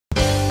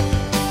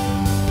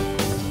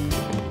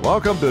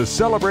Welcome to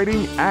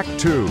Celebrating Act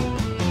 2.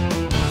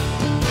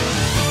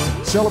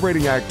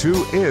 Celebrating Act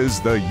 2 is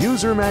the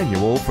user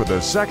manual for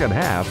the second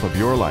half of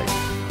your life.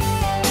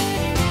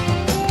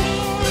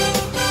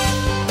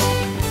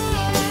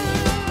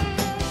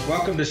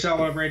 Welcome to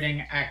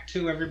Celebrating Act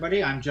 2,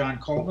 everybody. I'm John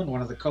Coleman,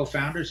 one of the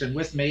co-founders, and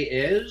with me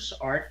is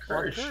Art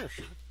Kirsch. Art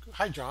Kirsch.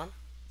 Hi, John.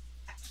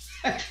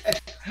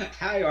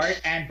 Hi, Art.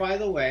 And by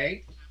the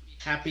way,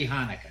 Happy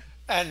Hanukkah.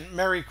 And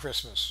Merry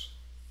Christmas.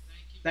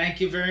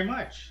 Thank you very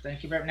much.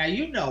 Thank you very much. Now,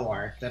 you know,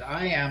 Art, that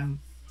I am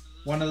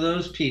one of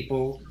those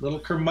people, a little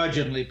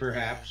curmudgeonly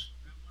perhaps,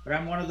 but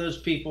I'm one of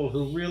those people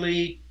who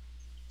really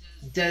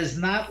does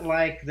not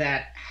like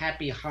that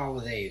Happy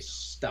Holidays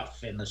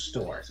stuff in the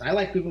stores. I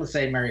like people to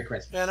say Merry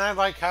Christmas. And I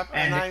like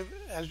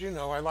as you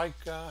know, I like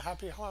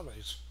Happy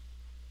Holidays.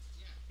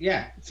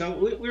 Yeah, so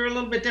we're a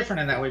little bit different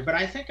in that way, but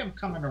I think I'm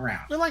coming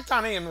around. We're like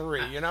Donnie and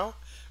Marie, you know?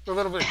 We're a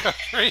little bit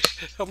country,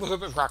 a little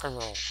bit rock and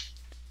roll.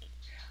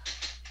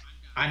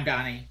 I'm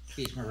Donnie,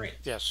 he's Marie.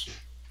 Yes,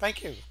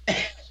 thank you.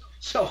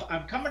 So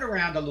I'm coming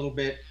around a little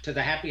bit to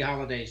the Happy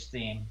Holidays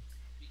theme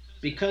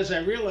because I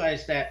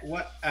realized that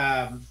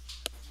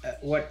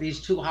what these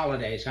two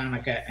holidays,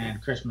 Hanukkah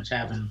and Christmas,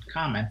 have in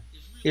common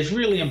is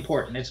really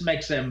important. It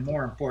makes them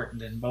more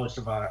important than most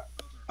of our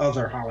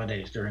other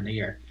holidays during the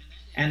year.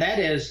 And that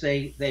is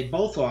they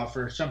both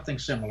offer something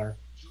similar,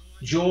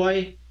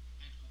 joy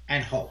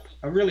and hope,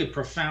 a really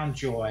profound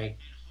joy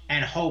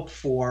and hope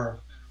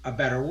for a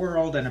better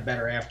world and a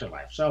better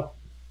afterlife. So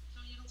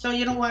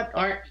you know what,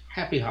 Art?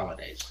 Happy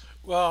holidays.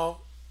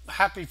 Well,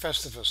 happy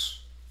Festivus.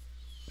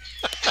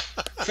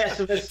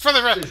 Festivus for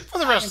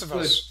the rest of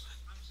us.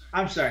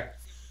 I'm sorry.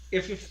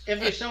 If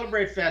you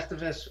celebrate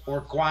Festivus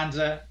or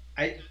Kwanzaa,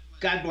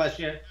 God bless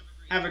you.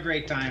 Have a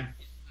great time.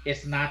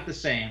 It's not the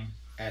same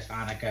as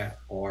Hanukkah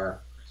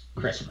or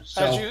Christmas.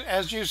 So,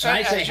 as you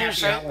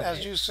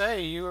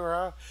say,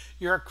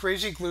 you're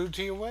crazy glued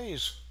to your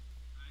ways.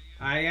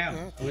 I am.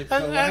 Mm-hmm.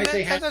 So when I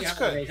say happy that's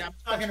holidays, good. I'm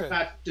talking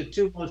about the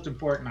two most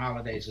important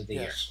holidays of the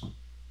year.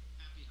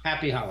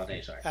 Happy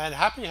holidays, Art. And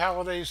happy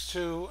holidays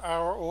to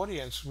our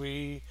audience.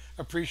 We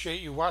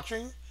appreciate you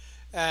watching,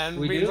 and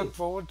we look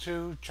forward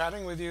to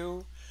chatting with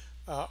you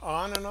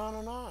on and on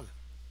and on.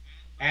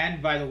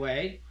 And by the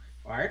way,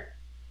 Art,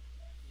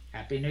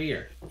 Happy New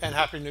Year. And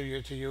Happy New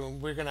Year to you.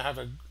 And we're going to have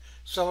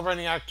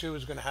Celebrating Act 2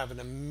 is going to have an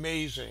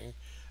amazing,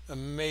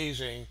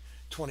 amazing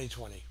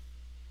 2020.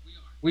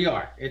 We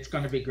are. It's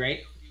going to be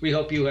great. We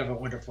hope you have a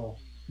wonderful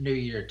New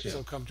Year, too.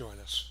 So come join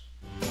us.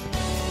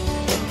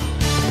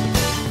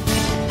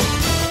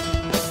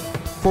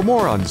 For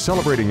more on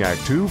Celebrating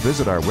Act 2,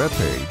 visit our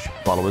webpage,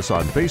 follow us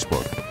on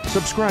Facebook,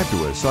 subscribe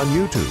to us on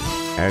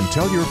YouTube, and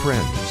tell your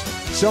friends.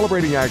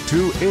 Celebrating Act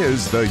 2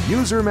 is the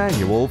user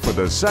manual for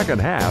the second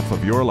half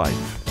of your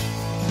life.